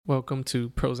Welcome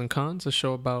to Pros and Cons, a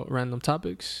show about random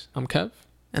topics. I'm Kev.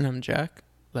 And I'm Jack.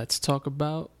 Let's talk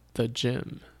about the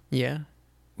gym. Yeah,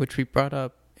 which we brought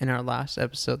up in our last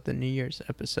episode, the New Year's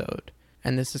episode.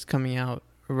 And this is coming out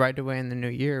right away in the new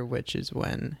year, which is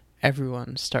when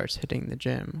everyone starts hitting the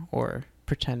gym or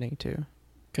pretending to.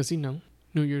 Because, New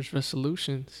Year's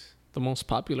resolutions, the most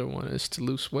popular one is to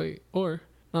lose weight. Or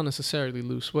not necessarily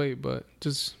lose weight, but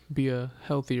just be a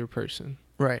healthier person.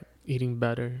 Right. Eating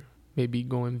better, maybe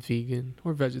going vegan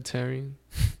or vegetarian,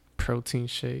 protein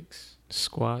shakes,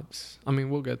 squats. I mean,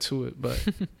 we'll get to it, but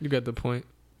you get the point.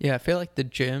 Yeah, I feel like the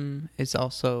gym is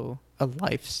also a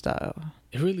lifestyle.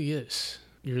 It really is.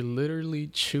 You're literally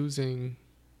choosing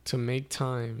to make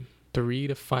time 3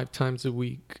 to 5 times a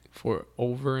week for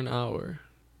over an hour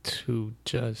to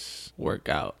just work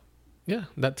out. Yeah,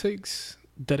 that takes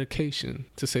dedication,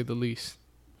 to say the least.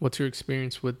 What's your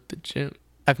experience with the gym?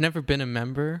 I've never been a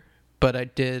member, but I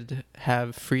did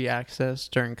have free access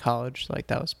during college. Like,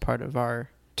 that was part of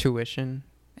our tuition.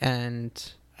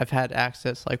 And I've had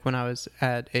access, like, when I was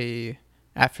at a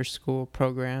after-school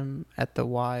program at the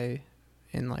Y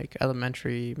in, like,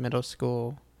 elementary, middle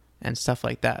school, and stuff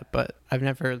like that. But I've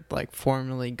never, like,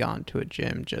 formally gone to a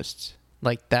gym, just,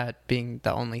 like, that being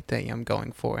the only thing I'm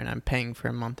going for. And I'm paying for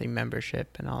a monthly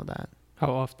membership and all that.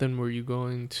 How often were you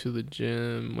going to the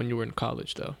gym when you were in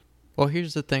college, though? Well,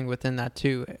 here's the thing within that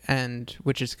too, and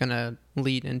which is going to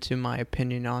lead into my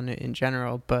opinion on it in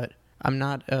general, but I'm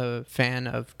not a fan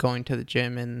of going to the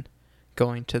gym and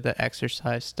going to the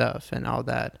exercise stuff and all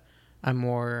that. I'm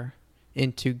more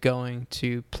into going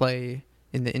to play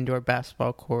in the indoor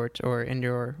basketball courts or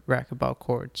indoor racquetball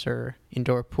courts or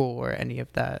indoor pool or any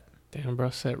of that. Damn, bro,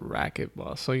 said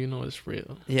racquetball, so you know it's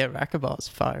real. Yeah, racquetball is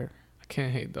fire. I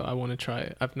can't hate, though. I want to try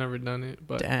it. I've never done it,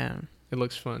 but Damn. It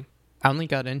looks fun. I only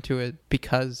got into it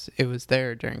because it was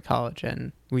there during college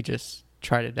and we just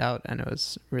tried it out and it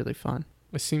was really fun.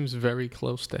 It seems very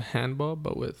close to handball,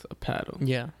 but with a paddle.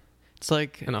 Yeah. It's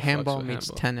like And I fucks handball with meets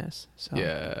handball. tennis. So.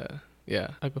 Yeah,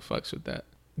 I could fucks with that.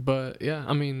 But yeah,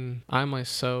 I mean, I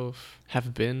myself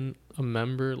have been a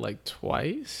member like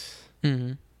twice.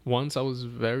 Mm-hmm. Once I was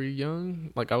very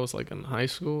young, like I was like in high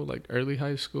school, like early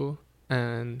high school,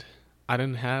 and I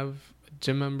didn't have a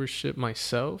gym membership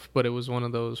myself, but it was one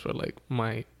of those where like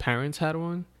my parents had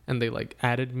one and they like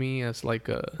added me as like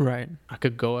Right. I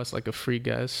could go as like a free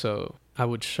guest, so I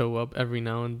would show up every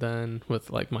now and then with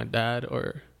like my dad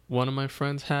or one of my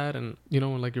friends had, and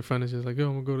when like your friend is just like, yo,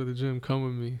 I'm gonna go to the gym, come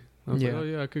with me. I was like, oh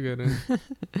yeah, I could get in.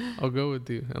 I'll go with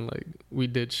you. And like we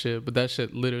did shit, but that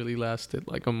shit literally lasted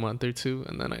like a month or two,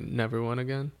 and then I never went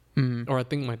again. Mm-hmm. Or I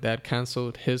think my dad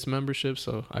canceled his membership,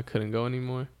 so I couldn't go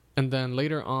anymore. And then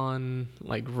later on,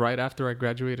 like right after I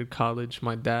graduated college,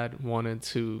 my dad wanted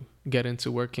to get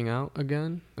into working out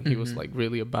again. And he was like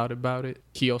really about it.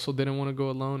 He also didn't want to go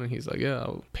alone. And he's like, yeah,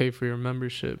 I'll pay for your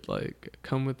membership. Like,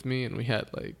 come with me. And we had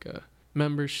like a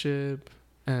membership.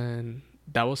 And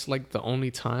that was like the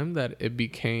only time that it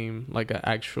became like an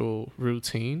actual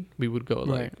routine. We would go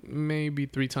like maybe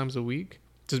 3 times a week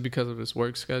just because of his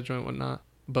work schedule and whatnot.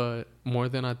 But more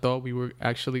than I thought we were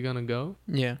actually going to go.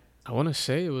 Yeah. I want to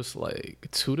say it was like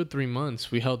 2 to 3 months.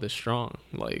 We held it strong.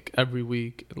 Like every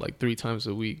week, like 3 times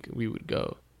a week, we would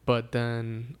go. But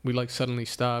then we like suddenly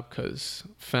stopped because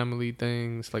family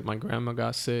things, like my grandma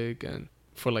got sick and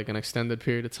for like an extended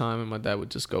period of time, and my dad would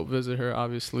just go visit her,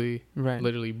 obviously. Right.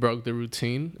 Literally broke the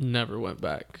routine, never went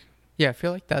back. Yeah, I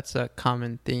feel like that's a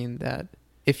common theme that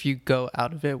if you go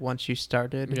out of it once you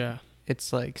started,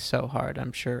 it's like so hard,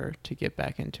 I'm sure, to get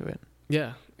back into it.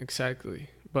 Yeah, exactly.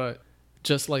 But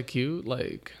just like you,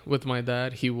 like with my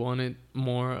dad, he wanted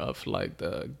more of like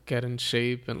the get in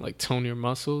shape and like tone your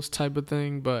muscles type of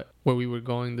thing. But where we were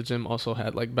going, the gym also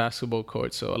had like basketball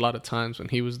courts. So a lot of times when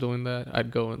he was doing that, I'd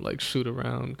go and like shoot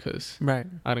around because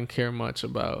I didn't care much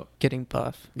about getting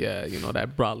buff. Yeah,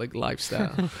 that brolic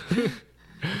lifestyle.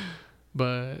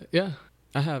 But yeah,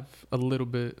 I have a little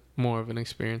bit more of an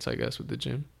experience, I guess, with the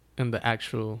gym and the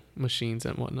actual machines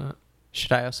and whatnot.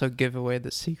 Should I also give away the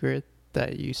secret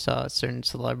that you saw a certain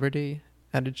celebrity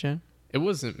at a gym? It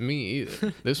wasn't me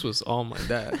either. This was all my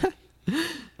dad.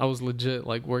 I was legit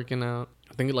like working out.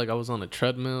 I think like I was on a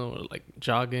treadmill or like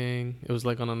jogging. It was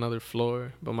like on another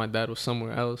floor, but my dad was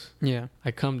somewhere else. Yeah.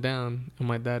 I come down and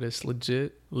my dad is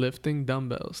legit lifting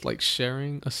dumbbells, like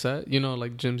sharing a set.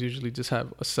 Like gyms usually just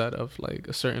have a set of like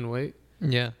a certain weight.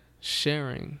 Yeah.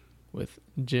 Sharing with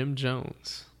Jim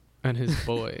Jones and his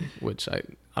boy, which I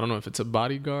don't know if it's a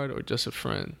bodyguard or just a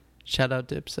friend. Shout out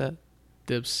Dipset.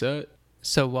 Dipset.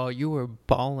 So while you were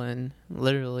balling,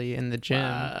 literally in the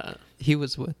gym, he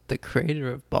was with the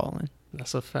creator of Ballin'.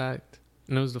 That's a fact.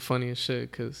 And it was the funniest shit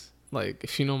because Like,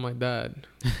 if you know my dad,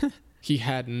 he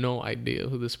had no idea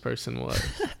who this person was.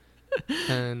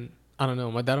 And I don't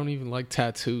know, my dad don't even like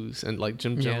tattoos, and like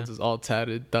Jim Jones is all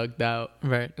tatted, thugged out.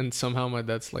 Right. And somehow my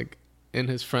dad's like in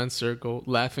his friend circle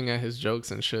laughing at his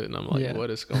jokes and shit. And I'm like, what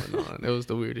is going on? It was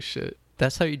the weirdest shit.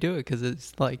 That's how you do it, because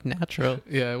it's like natural.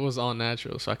 Yeah, it was all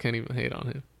natural, so I can't even hate on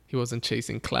him. He wasn't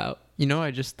chasing clout. You know what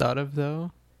I just thought of,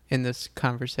 though, in this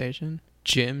conversation?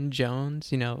 Jim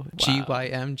Jones, Wow.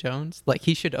 GYM Jones. Like,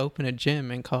 he should open a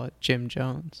gym and call it Jim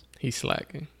Jones. He's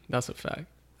slacking. That's a fact.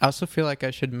 I also feel like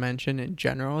I should mention in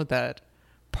general that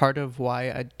part of why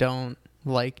I don't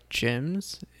like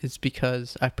gyms is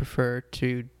because I prefer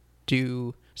to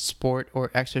do sport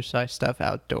or exercise stuff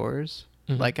outdoors.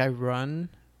 Mm-hmm. Like, I run,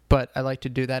 but I like to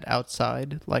do that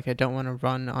outside. Like, I don't want to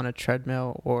run on a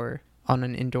treadmill or on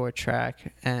an indoor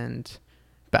track. And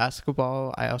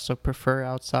basketball, I also prefer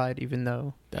outside, even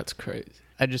though That's crazy.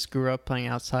 I just grew up playing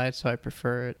outside, so I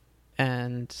prefer it.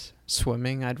 And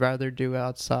swimming, I'd rather do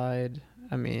outside.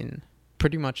 I mean,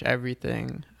 pretty much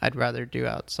everything I'd rather do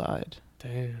outside.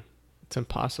 Damn. It's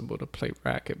impossible to play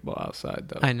racquetball outside,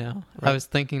 though. I know. Right? I was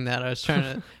thinking that. I was trying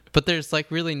to... But there's,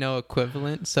 like, really no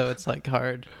equivalent, so it's, like,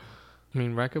 hard. I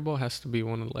mean, racquetball has to be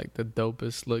one of, like, the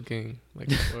dopest looking,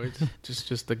 like, sports.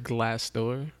 just the glass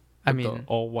door. I mean... the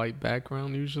all-white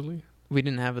background, usually. We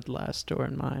didn't have a glass door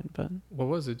in mine, but... What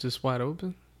was it? Just wide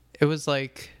open? It was,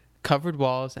 like, covered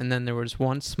walls, and then there was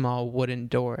one small wooden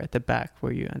door at the back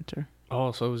where you enter.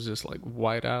 Oh, so it was just, like,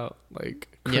 white out,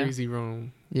 like, crazy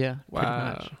room. Yeah, wow.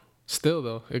 pretty much. Still,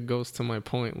 though, it goes to my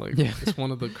point. Like, it's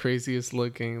one of the craziest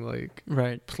looking, like,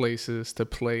 places to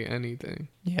play anything.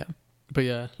 Yeah. But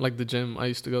yeah, like the gym I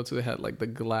used to go to, they had, like, the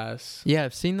glass. Yeah,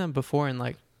 I've seen them before in,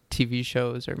 like, TV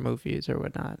shows or movies or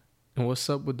whatnot. And what's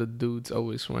up with the dudes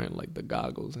always wearing, like, the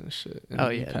goggles and shit? And oh,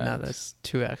 yeah, no, that's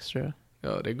too extra.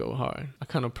 Oh, they go hard. I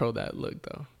kind of pro that look,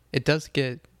 though. It does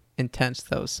get intense,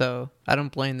 though, so I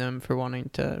don't blame them for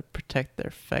wanting to protect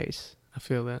their face. I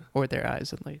feel that. Or their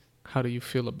eyes, at least. How do you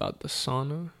feel about the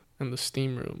sauna and the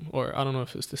steam room? Or I don't know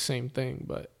if it's the same thing,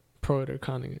 but pro it or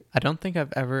con it. I don't think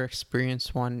I've ever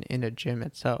experienced one in a gym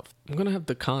itself. I'm going to have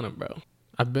to con it, bro.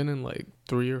 I've been in like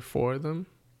 3 or 4 of them.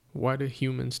 Why do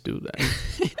humans do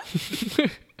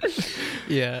that?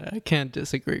 Yeah, I can't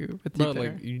disagree with you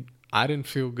there. Like, I didn't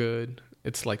feel good.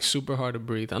 It's like super hard to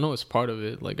breathe. I know it's part of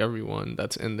it. Like everyone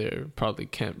that's in there probably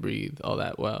can't breathe all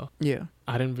that well. Yeah.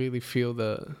 I didn't really feel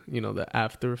the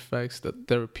after effects, the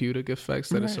therapeutic effects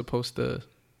that it's supposed to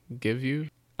give you.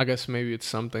 I guess maybe it's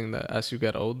something that as you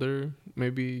get older,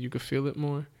 maybe you could feel it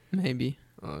more. Maybe.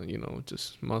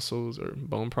 Just muscles or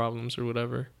bone problems or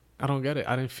whatever. I don't get it.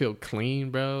 I didn't feel clean,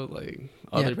 bro. Like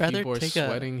other people are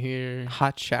sweating here.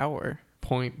 Hot shower.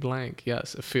 Point blank.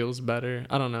 Yes, it feels better.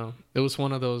 I don't know. It was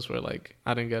one of those where like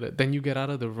I didn't get it. Then you get out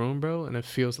of the room, bro, and it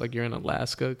feels like you're in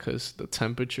Alaska because the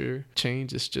temperature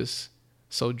change is just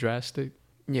so drastic.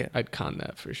 Yeah. I'd con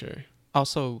that for sure.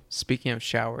 Also, speaking of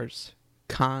showers,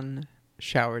 con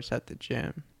showers at the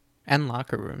gym and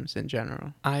locker rooms in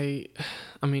general. I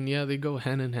mean, yeah, they go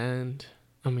hand in hand.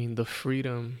 I mean, the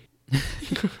freedom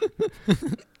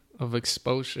of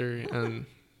exposure and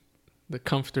the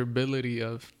comfortability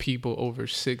of people over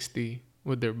 60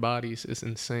 with their bodies is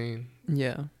insane.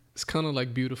 Yeah. It's kind of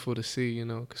like beautiful to see,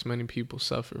 because many people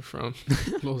suffer from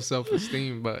low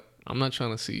self-esteem, but I'm not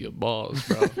trying to see your balls,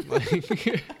 bro.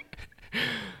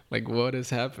 Like what is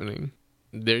happening?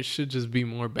 There should just be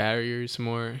more barriers,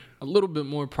 a little bit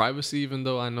more privacy, even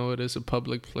though I know it is a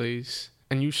public place.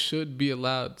 And you should be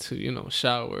allowed to,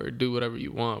 shower or do whatever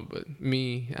you want. But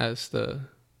me, as the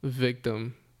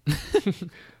victim,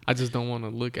 I just don't want to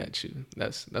look at you.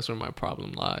 That's where my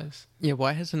problem lies. Yeah,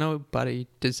 why has nobody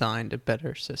designed a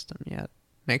better system yet?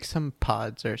 Make some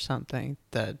pods or something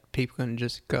that people can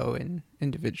just go in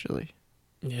individually.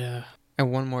 Yeah.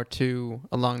 And one more too,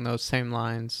 along those same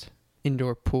lines,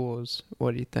 indoor pools.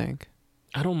 What do you think?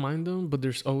 I don't mind them, but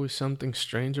there's always something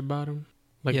strange about them.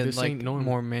 Like this like ain't normal.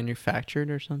 More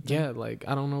manufactured or something? Yeah, like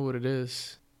I don't know what it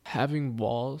is. Having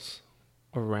walls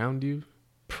around you,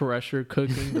 pressure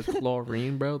cooking the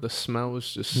chlorine, bro. The smell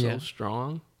was just so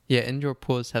strong. Yeah, indoor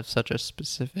pools have such a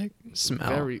specific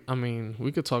smell.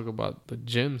 We could talk about the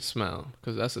gym smell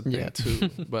because that's a thing too.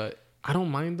 But I don't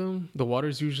mind them. The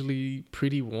water's usually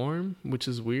pretty warm, which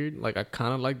is weird. Like I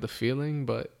kind of like the feeling,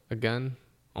 but again,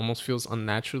 almost feels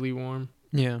unnaturally warm.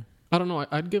 Yeah. I don't know.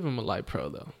 I'd give them a light pro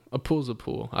though. A pool's a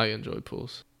pool. I enjoy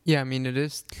pools. Yeah, I mean it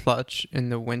is clutch in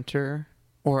the winter,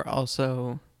 or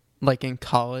also like in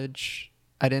college,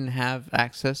 I didn't have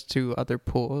access to other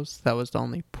pools. That was the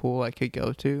only pool I could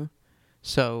go to.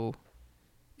 So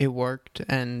it worked,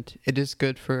 and it is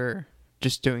good for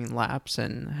just doing laps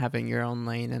and having your own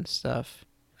lane and stuff.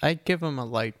 I'd give them a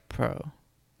light pro.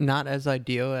 Not as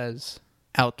ideal as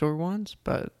outdoor ones,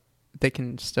 but they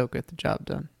can still get the job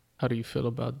done. How do you feel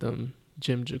about them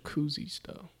gym jacuzzis,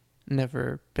 though?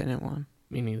 Never been in one.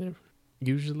 Me neither.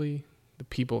 Usually, the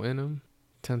people in them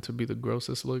tend to be the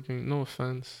grossest looking. No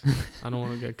offense. I don't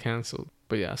want to get canceled.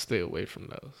 But yeah, I stay away from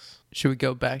those. Should we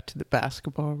go back to the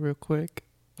basketball real quick?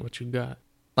 What you got?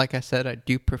 Like I said, I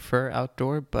do prefer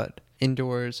outdoor, but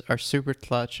indoors are super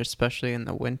clutch, especially in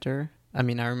the winter. I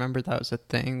mean, I remember that was a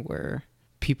thing where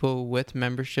people with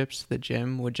memberships to the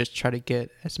gym would just try to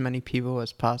get as many people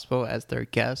as possible as their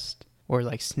guests, or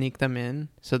like sneak them in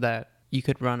so that you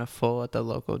could run a full at the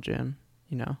local gym,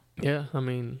 you know? Yeah, I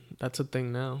mean, that's a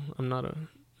thing now. I'm not a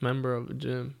member of a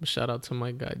gym. Shout out to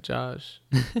my guy Josh,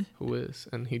 who is,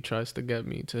 and he tries to get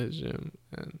me to his gym,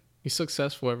 and he's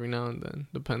successful every now and then,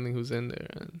 depending who's in there,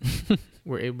 and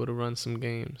we're able to run some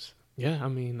games. Yeah, I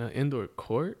mean, indoor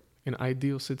court in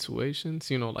ideal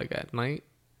situations, you know, like at night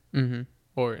Mm-hmm.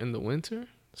 or in the winter,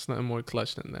 it's nothing more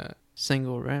clutch than that.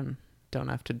 Single rim. Don't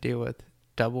have to deal with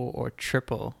double or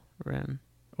triple rim.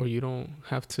 Or you don't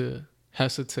have to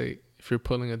hesitate if you're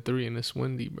pulling a 3 and it's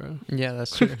windy, bro. Yeah,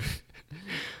 that's true.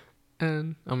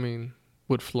 And, I mean,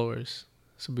 wood floors,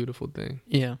 it's a beautiful thing.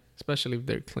 Yeah. Especially if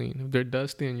they're clean. If they're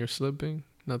dusty and you're slipping,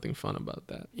 nothing fun about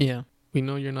that. Yeah. We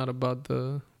know you're not about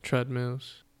the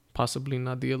treadmills, possibly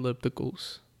not the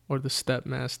ellipticals or the step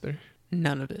master.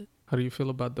 None of it. How do you feel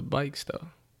about the bikes, though?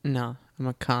 No, I'm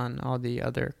a con all the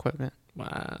other equipment.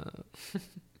 Wow.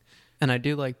 And I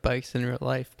do like bikes in real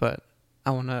life, but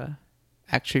I want to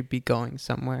actually be going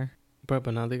somewhere. Bro,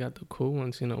 but now they got the cool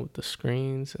ones, you know, with the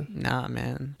screens. And Nah,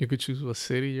 man. you could choose what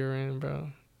city you're in, bro.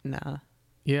 Nah.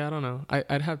 Yeah, I don't know.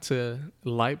 I'd have to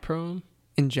light pro 'em.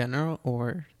 In general,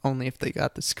 or only if they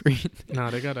got the screen? Nah,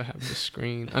 they gotta have the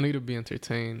screen. I need to be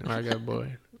entertained or I get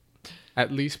bored.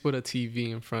 At least put a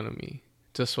TV in front of me,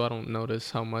 just so I don't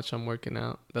notice how much I'm working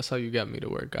out. That's how you got me to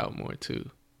work out more, too.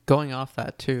 Going off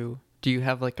that, too, do you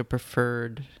have like a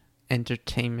preferred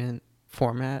entertainment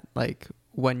format? Like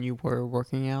when you were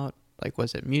working out? Like,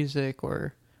 was it music,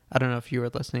 or I don't know if you were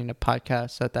listening to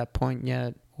podcasts at that point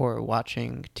yet, or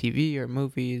watching TV or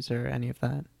movies or any of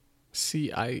that?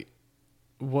 See, I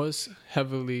was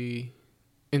heavily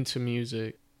into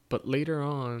music, but later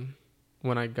on,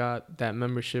 when I got that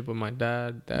membership with my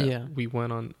dad, that we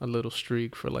went on a little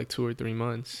streak for like 2 or 3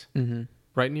 months. Mm-hmm.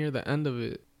 Right near the end of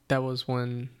it, that was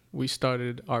when we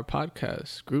started our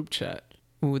podcast group chat.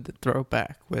 Ooh, the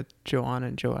throwback with Joanne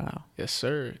and Joao. Yes,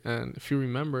 sir. And if you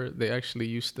remember, they actually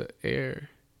used to air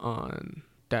on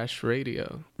Dash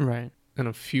Radio. Right. And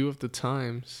a few of the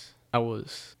times I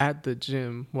was at the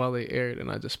gym while they aired and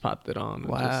I just popped it on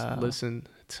and just listened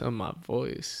to my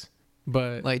voice.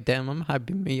 But like, damn, I'm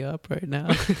hyping me up right now.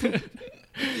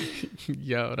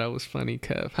 Yo, that was funny,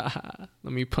 Kev.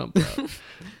 Let me pump up.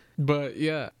 But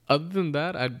yeah, other than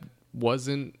that, I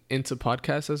wasn't into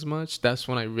podcasts as much. That's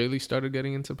when I really started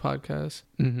getting into podcasts.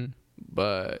 Mm-hmm.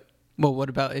 But well, what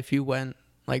about if you went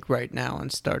like right now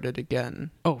and started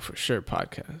again? Oh, for sure,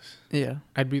 podcasts. Yeah.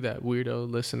 I'd be that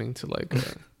weirdo listening to like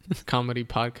a comedy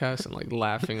podcast and like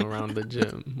laughing around the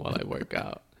gym while I work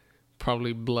out.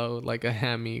 Probably blow like a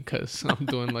hammy because I'm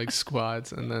doing like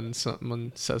squats and then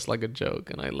someone says like a joke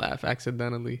and I laugh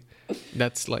accidentally.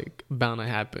 That's like bound to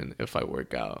happen if I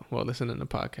work out while listening to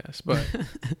podcasts. But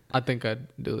I think I'd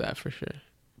do that for sure.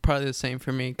 Probably the same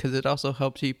for me because it also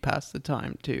helps you pass the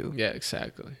time too. Yeah,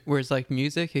 exactly. Whereas like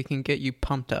music, it can get you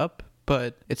pumped up,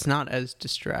 but it's not as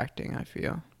distracting, I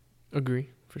feel. Agree,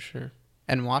 for sure.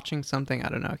 And watching something, I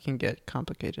don't know, it can get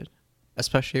complicated,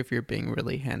 especially if you're being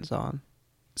really hands-on.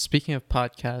 Speaking of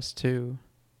podcasts too,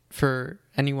 for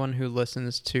anyone who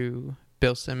listens to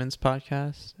Bill Simmons'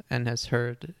 podcast and has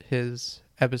heard his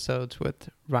episodes with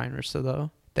Ryan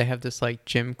Russillo, they have this like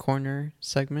gym corner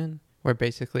segment where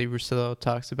basically Russillo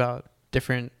talks about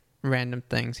different random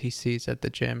things he sees at the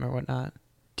gym or whatnot.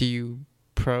 Do you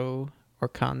pro or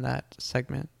con that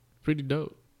segment? Pretty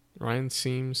dope. Ryan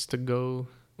seems to go,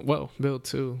 well, Bill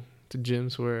too, to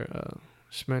gyms where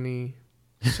many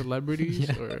celebrities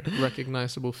or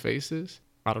recognizable faces.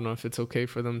 I don't know if it's okay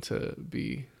for them to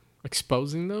be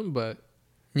exposing them, but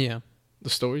yeah,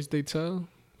 the stories they tell,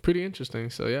 pretty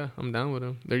interesting. So yeah, I'm down with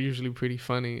them. They're usually pretty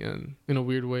funny and in a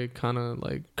weird way kind of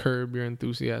like curb your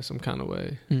enthusiasm kind of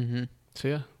way. Mm-hmm. So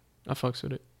yeah, I fucks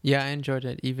with it. Yeah, I enjoyed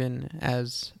it even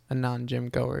as a non-gym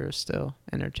goer. It was still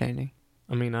entertaining.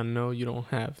 I mean, I know you don't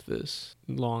have this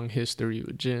long history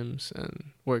with gyms and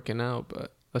working out,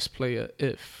 but let's play a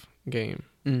if game.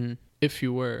 Mm-hmm. If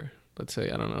you were, let's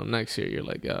say, I don't know, next year you're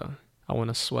like, I want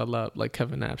to swell up like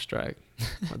Kevin Abstract.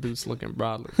 My dude's looking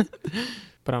brolic.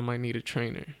 But I might need a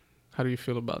trainer. How do you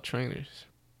feel about trainers?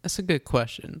 That's a good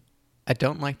question. I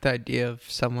don't like the idea of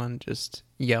someone just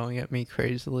yelling at me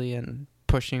crazily and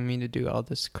pushing me to do all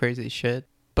this crazy shit.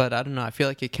 But I don't know. I feel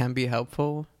like it can be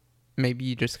helpful. Maybe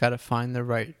you just got to find the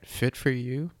right fit for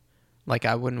you. Like,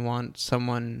 I wouldn't want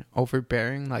someone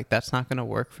overbearing. Like, that's not going to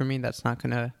work for me. That's not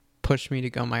going to push me to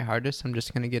go my hardest. I'm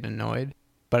just going to get annoyed.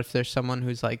 But if there's someone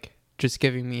who's, like, just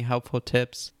giving me helpful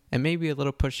tips and maybe a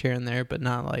little push here and there, but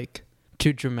not, like,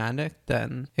 too dramatic,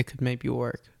 then it could maybe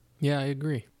work. Yeah, I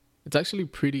agree. It's actually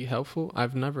pretty helpful.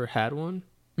 I've never had one.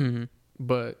 Mm-hmm.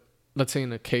 But let's say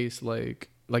in a case like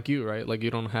you, right? Like, you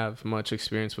don't have much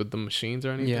experience with the machines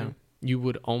or anything. Yeah. You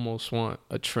would almost want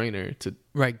a trainer to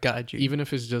Guide you. even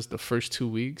if it's just the first 2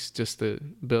 weeks, just to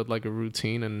build like a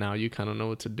routine, and now you kind of know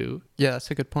what to do. Yeah,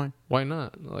 that's a good point. Why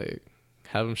not? Like,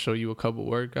 have them show you a couple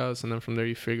workouts, and then from there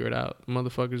you figure it out.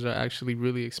 Motherfuckers are actually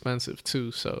really expensive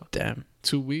too, so Damn.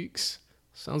 2 weeks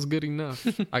sounds good enough.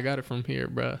 I got it from here,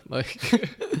 bruh. Like,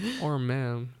 or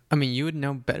ma'am. I mean, you would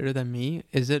know better than me.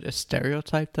 Is it a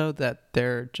stereotype, though, that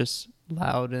they're just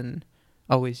loud and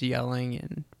always yelling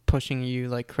and pushing you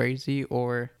like crazy?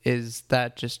 Or is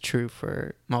that just true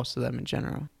for most of them in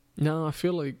general? No, I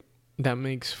feel like that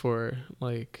makes for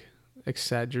like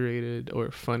exaggerated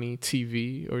or funny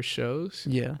TV or shows.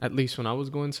 Yeah. At least when I was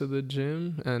going to the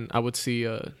gym and I would see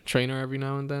a trainer every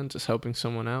now and then just helping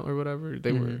someone out or whatever,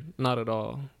 they were not at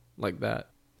all like that.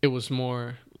 It was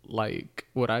more like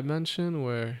what I mentioned,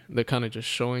 where they're kind of just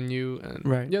showing you, and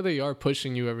Right. yeah, they are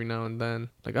pushing you every now and then.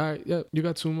 Like, all right, yeah, you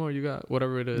got 2 more, you got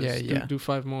whatever it is. Yeah. Do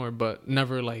 5 more, but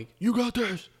never like, you got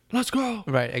this, let's go.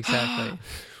 Right, exactly.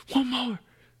 1 more.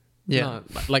 Yeah. No,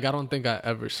 like, I don't think I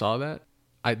ever saw that.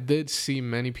 I did see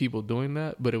many people doing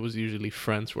that, but it was usually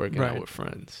friends working out with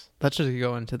friends. Let's just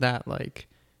go into that. Like,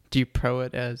 do you pro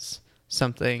it as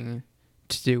something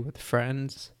to do with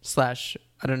friends /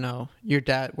 I don't know, your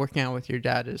dad, working out with your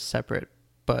dad is separate,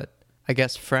 but I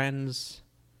guess friends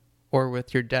or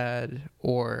with your dad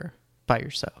or by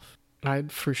yourself?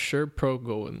 I'd for sure pro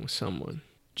going with someone.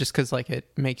 Just because, like, it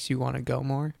makes you want to go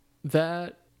more?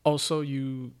 That also,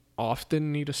 you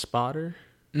often need a spotter.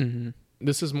 Mm-hmm.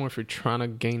 This is more if you're trying to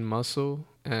gain muscle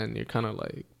and you're kind of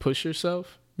like push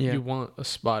yourself. Yeah. You want a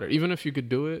spotter. Even if you could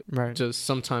do it, Right. just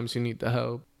sometimes you need the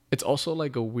help. It's also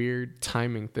like a weird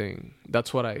timing thing.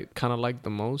 That's what I kind of like the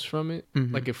most from it.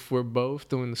 Mm-hmm. Like, if we're both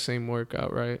doing the same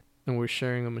workout, right, and we're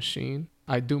sharing a machine,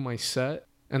 I do my set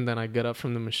and then I get up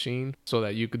from the machine so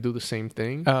that you could do the same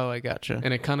thing. Oh, I gotcha.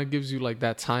 And it kind of gives you like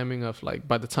that timing of like,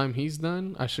 by the time he's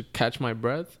done, I should catch my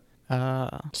breath.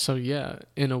 So yeah,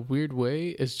 in a weird way,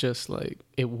 it's just like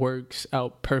it works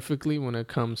out perfectly when it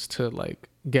comes to like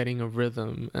getting a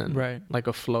rhythm and Right. like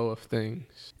a flow of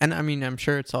things. And I mean, I'm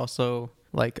sure it's also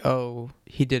like, oh,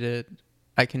 he did it,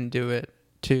 I can do it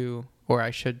too, or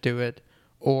I should do it.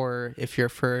 Or if you're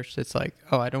first, it's like,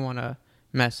 oh, I don't want to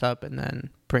mess up and then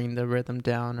bring the rhythm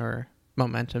down or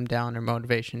momentum down or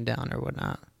motivation down or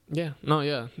whatnot. Yeah, no,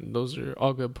 yeah, those are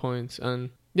all good points.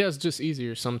 And yeah, it's just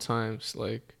easier sometimes.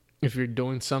 Like, if you're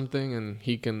doing something and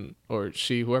he can, or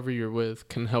she, whoever you're with,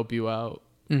 can help you out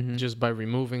Mm-hmm. just by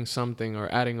removing something or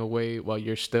adding a weight while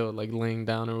you're still like laying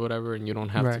down or whatever, and you don't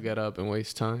have to Right. get up and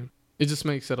waste time. It just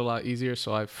makes it a lot easier.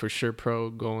 So I for sure pro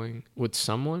going with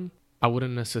someone. I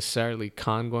wouldn't necessarily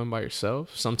con going by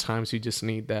yourself. Sometimes you just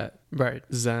need that Right.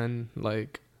 zen,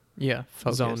 like Yeah.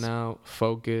 Focus. zone out,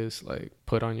 focus, like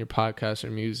put on your podcast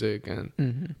or music and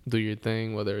Mm-hmm. do your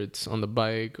thing, whether it's on the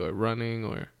bike or running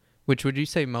or... Which would you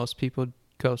say most people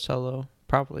go solo?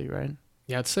 Probably, right?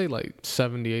 Yeah, I'd say like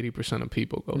 70-80% of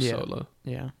people go Yeah. solo.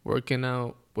 Yeah. Working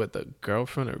out with a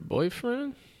girlfriend or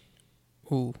boyfriend?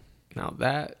 Ooh. Now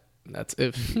that's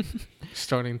iffy.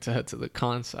 Starting to head to the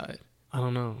con side. I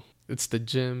don't know. It's the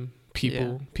gym.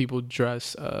 People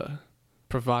dress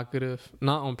provocative,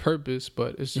 not on purpose,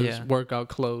 but it's just workout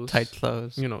clothes. Tight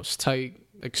clothes. You know, it's tight,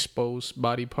 exposed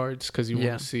body parts because you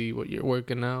want to see what you're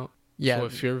working out. Yeah. So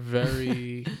if you're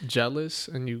very jealous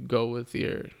and you go with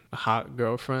your hot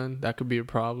girlfriend, that could be a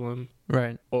problem.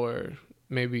 Right. Or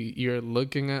maybe you're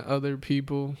looking at other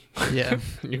people. Yeah.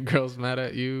 Your girl's mad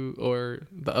at you, or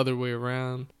the other way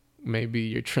around. Maybe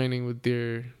you're training with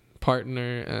your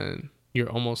partner and you're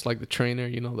almost like the trainer,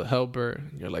 you know, the helper.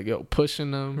 You're like, yo,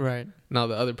 pushing them. Right. Now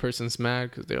the other person's mad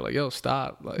because they're like, yo,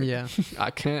 stop. Like, Yeah.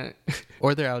 I can't.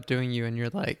 Or they're outdoing you and you're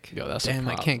like, Yo, that's a damn,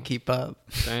 I problem. can't keep up.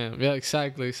 Damn. Yeah,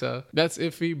 exactly. So that's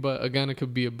iffy, but again, it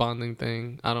could be a bonding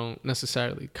thing. I don't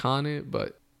necessarily con it,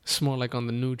 but it's more like on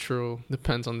the neutral.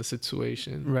 Depends on the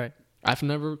situation. Right. I've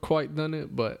never quite done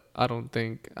it, but I don't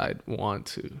think I'd want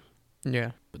to.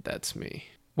 Yeah. But that's me.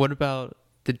 What about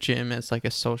the gym as like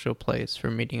a social place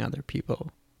for meeting other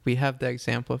people. We have the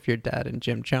example of your dad and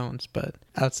Jim Jones, but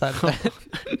outside of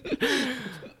that,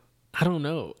 I don't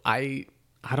know. I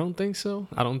don't think so.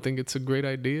 I don't think it's a great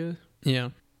idea. yeah,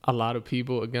 A lot of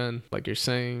people, again, like you're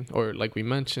saying, or like we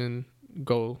mentioned,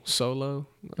 go solo,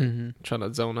 try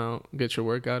to zone out, get your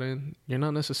workout in. You're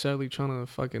not necessarily trying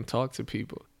to fucking talk to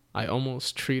people. I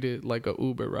almost treat it like a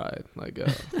Uber ride. Like,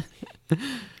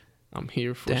 I'm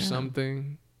here for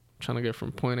something, trying to get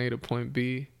from point A to point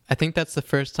B. I think that's the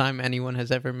first time anyone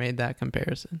has ever made that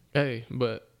comparison. Hey,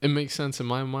 but it makes sense in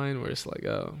my mind where it's like,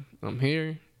 oh, I'm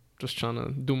here, just trying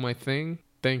to do my thing.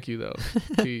 Thank you though.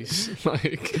 Peace.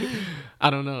 Like, I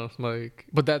don't know. Like,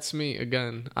 but that's me.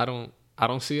 Again, I don't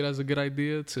see it as a good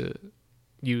idea to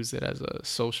use it as a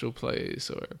social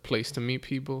place or a place to meet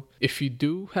people. If you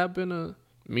do happen to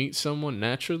meet someone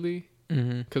naturally,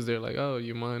 because they're like, oh,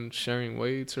 you mind sharing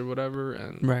weights or whatever,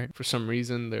 and for some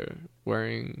reason they're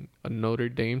wearing a Notre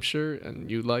Dame shirt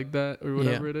and you like that or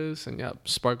whatever it is, and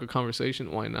spark a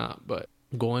conversation, why not? But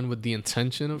go in with the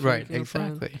intention of making a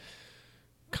friend,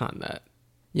 con that.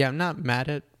 Yeah, I'm not mad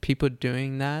at people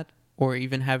doing that or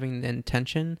even having the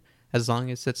intention, as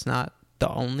long as it's not the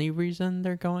only reason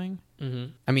they're going.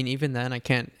 I mean, even then, I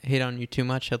can't hate on you too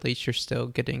much. At least you're still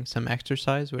getting some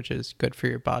exercise, which is good for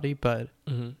your body. But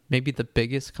maybe the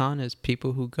biggest con is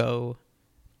people who go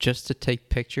just to take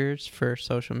pictures for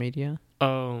social media.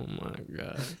 Oh my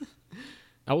God.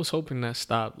 I was hoping that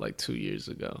stopped like 2 years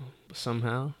ago, but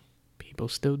somehow people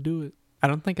still do it. I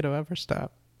don't think it'll ever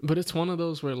stop. But it's one of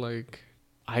those where, like,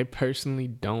 I personally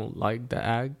don't like the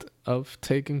act of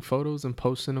taking photos and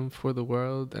posting them for the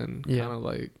world and kind of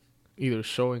like either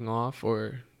showing off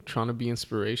or trying to be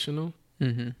inspirational.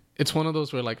 It's one of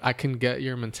those where, like, I can get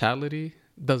your mentality,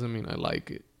 doesn't mean I like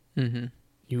it.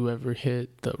 You ever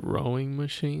hit the rowing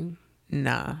machine?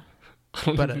 Nah. I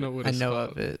don't even know what it's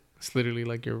called. Of it. It's literally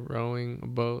like you're rowing a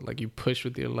boat, like you push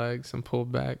with your legs and pull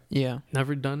back. Yeah.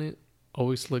 Never done it.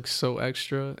 Always looks so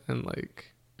extra and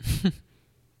like...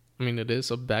 I mean, it is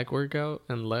a back workout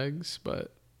and legs,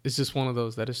 but it's just one of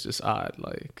those that is just odd.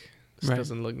 Like, this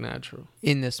doesn't look natural.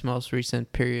 In this most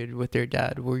recent period with your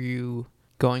dad, were you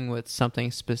going with something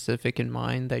specific in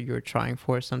mind that you were trying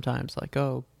for sometimes? Like,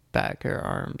 oh, back or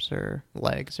arms or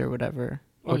legs or whatever?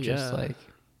 Or just like...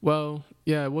 Well,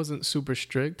 yeah, it wasn't super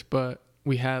strict, but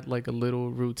we had like a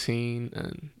little routine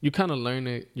and you kind of learn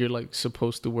it. You're like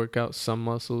supposed to work out some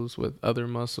muscles with other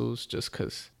muscles just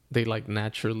because they like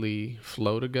naturally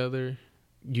flow together.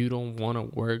 You don't want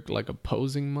to work like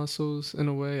opposing muscles in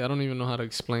a way. I don't even know how to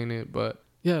explain it, but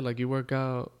yeah, like you work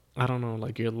out, I don't know,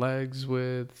 like your legs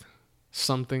with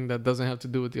something that doesn't have to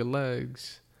do with your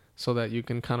legs so that you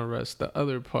can kind of rest the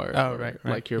other part. Oh, right.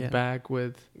 Like your back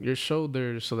with your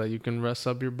shoulders so that you can rest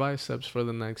up your biceps for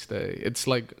the next day. It's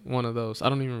like one of those. I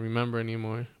don't even remember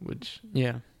anymore, which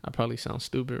I probably sound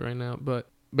stupid right now, but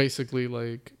basically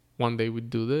like one day we'd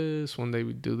do this, one day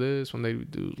we'd do this, one day we'd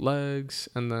do legs,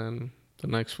 and then the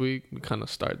next week we kind of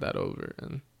start that over.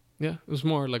 And yeah, it was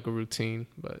more like a routine,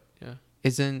 but yeah.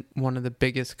 Isn't one of the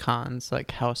biggest cons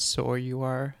like how sore you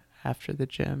are after the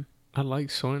gym? I like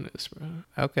soreness, bro.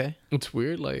 Okay. It's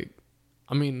weird. Like,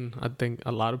 I mean, I think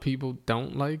a lot of people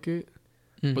don't like it,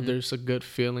 but there's a good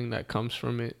feeling that comes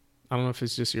from it. I don't know if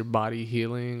it's just your body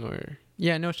healing or...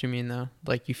 Yeah, I know what you mean, though.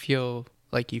 Like, you feel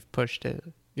like you've pushed it.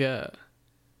 Yeah.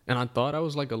 And I thought I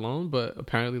was, like, alone, but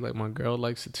apparently, like, my girl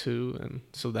likes it, too. And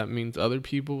so that means other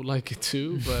people like it,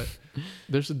 too. But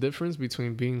there's a difference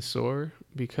between being sore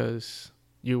because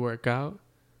you work out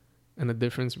and the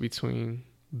difference between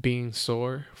being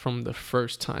sore from the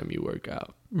first time you work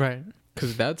out. Right.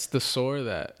 Because that's the sore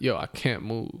that, I can't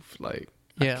move. Like,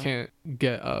 I can't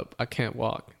get up. I can't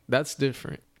walk. That's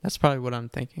different. That's probably what I'm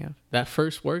thinking of. That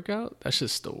first workout, that's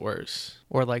just the worst.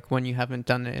 Or like when you haven't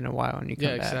done it in a while and you come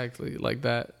back. Yeah, exactly. Like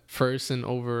that first and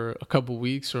over a couple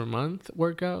weeks or a month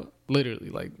workout, literally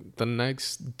like the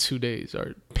next 2 days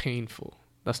are painful.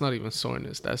 That's not even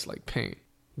soreness. That's like pain.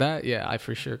 That, I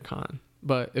for sure con.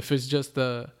 But if it's just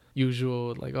the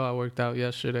usual, like, oh, I worked out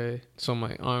yesterday, so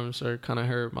my arms are kind of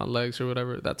hurt, my legs or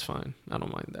whatever, that's fine. I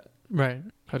don't mind that. Right.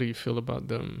 How do you feel about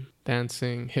them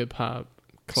dancing, hip-hop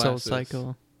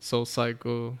classes? Soul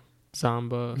Cycle,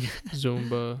 Zamba,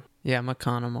 Zumba. Yeah, I'm a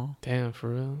con them all. Damn, for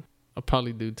real? I'll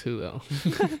probably do too, though.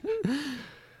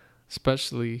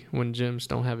 Especially when gyms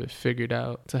don't have it figured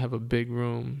out to have a big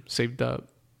room saved up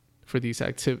for these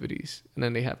activities. And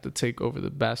then they have to take over the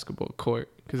basketball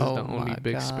court because it's the only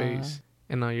big space.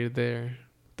 And now you're there,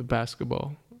 the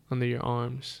basketball under your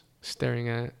arms, staring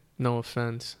at, no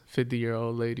offense,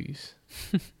 50-year-old ladies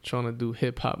trying to do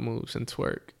hip-hop moves and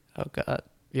twerk. Oh, God.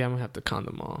 Yeah, I'm going to have to con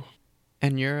them all.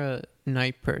 And you're a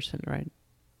night person, right?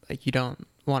 Like you don't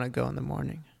want to go in the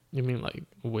morning. You mean like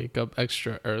wake up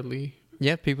extra early,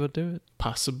 Yeah, people do it.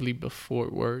 possibly before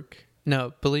work?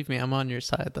 No, believe me, I'm on your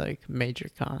side, like major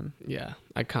con. Yeah,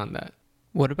 I con that.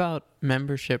 What about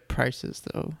membership prices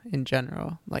though, in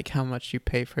general? Like how much you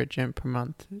pay for a gym per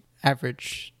month,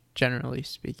 average, generally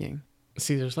speaking.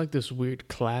 See, there's like this weird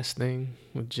class thing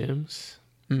with gyms,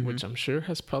 Mhm. which I'm sure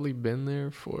has probably been there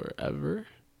forever.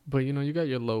 But you know, you got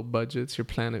your low budgets, your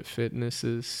Planet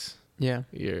Fitnesses, Yeah.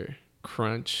 your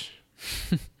Crunch.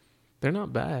 They're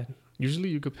not bad. Usually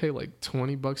you could pay like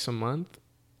 $20 a month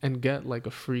and get like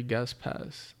a free guest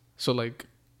pass. So like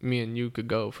me and you could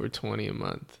go for 20 a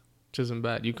month, which isn't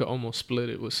bad. You could almost split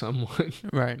it with someone.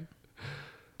 Right.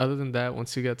 Other than that,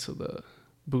 once you get to the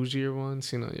bougier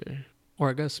ones, or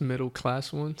I guess middle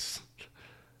class ones,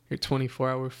 your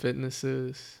 24-hour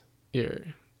fitnesses, your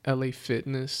LA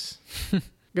Fitness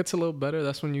gets a little better.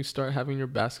 That's when you start having your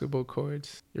basketball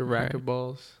courts, your Right.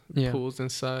 racquetballs, Yeah. pools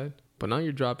inside. But now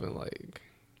you're dropping like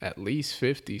at least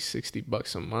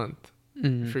 $50-$60 a month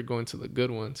Mhm. if you're going to the good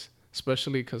ones,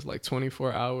 especially because like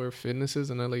 24-hour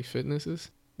fitnesses and LA Fitnesses,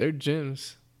 they're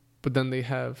gyms, but then they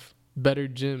have better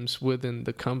gyms within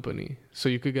the company. So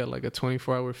you could get like a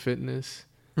 24-hour fitness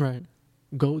Right.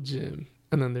 Go Gym,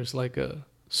 and then there's like a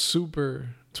super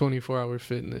 24-hour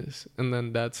fitness, and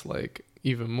then that's like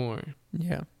even more.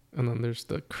 Yeah. And then there's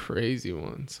the crazy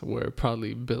ones where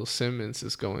probably Bill Simmons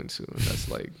is going to, and that's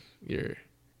like your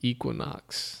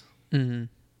Equinox, Mhm.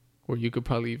 where you could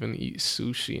probably even eat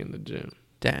sushi in the gym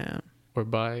Damn. or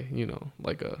buy,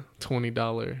 like a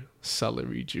 $20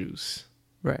 celery juice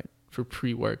Right. for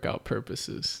pre-workout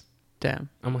purposes. Damn.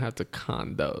 I'm gonna have to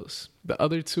con those. The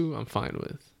other two I'm fine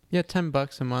with. Yeah,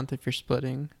 $10 a month if you're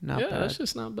splitting. Not Yeah, bad. that's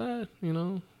just not bad,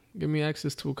 Give me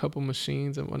access to a couple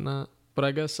machines and whatnot. But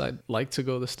I guess I'd like to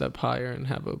go the step higher and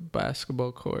have a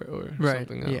basketball court or Right,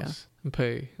 something else. yeah. And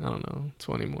pay, I don't know,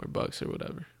 20 more bucks or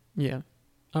whatever. Yeah.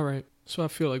 All right. So I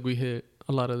feel like we hit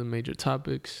a lot of the major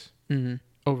topics. Mm-hmm.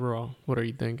 Overall, what are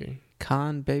you thinking?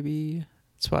 Con, baby.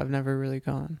 That's why I've never really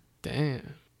gone.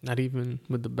 Damn. Not even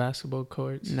with the basketball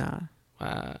courts? Nah,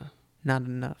 Wow. not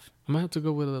enough. I'm gonna have to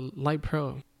go with a light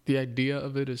pro. The idea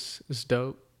of it is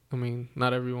dope. I mean,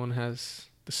 not everyone has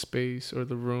the space or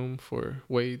the room for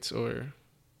weights or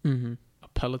Mm-hmm. a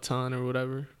Peloton or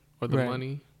whatever, or the Right.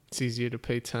 money. It's easier to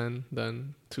pay 10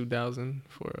 than 2,000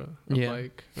 for a Yeah.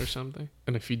 bike or something.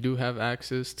 And if you do have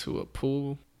access to a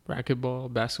pool,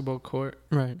 racquetball, basketball court,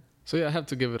 Right. so yeah, I have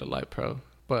to give it a light pro.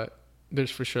 But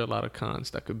there's for sure a lot of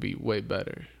cons that could be way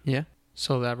better. Yeah.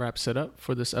 So that wraps it up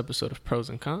for this episode of Pros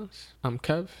and Cons. I'm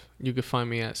Kev. You can find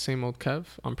me at Same Old Kev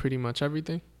on pretty much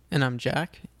everything. And I'm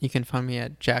Jack. You can find me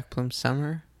at Jack Bloom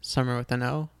Summer, Summer with an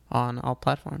O, on all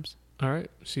platforms. All right.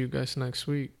 See you guys next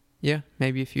week. Yeah,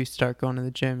 maybe if you start going to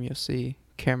the gym, you'll see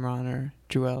Cameron or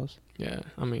Joel's. Yeah,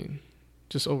 I mean,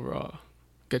 just overall,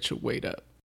 get your weight up.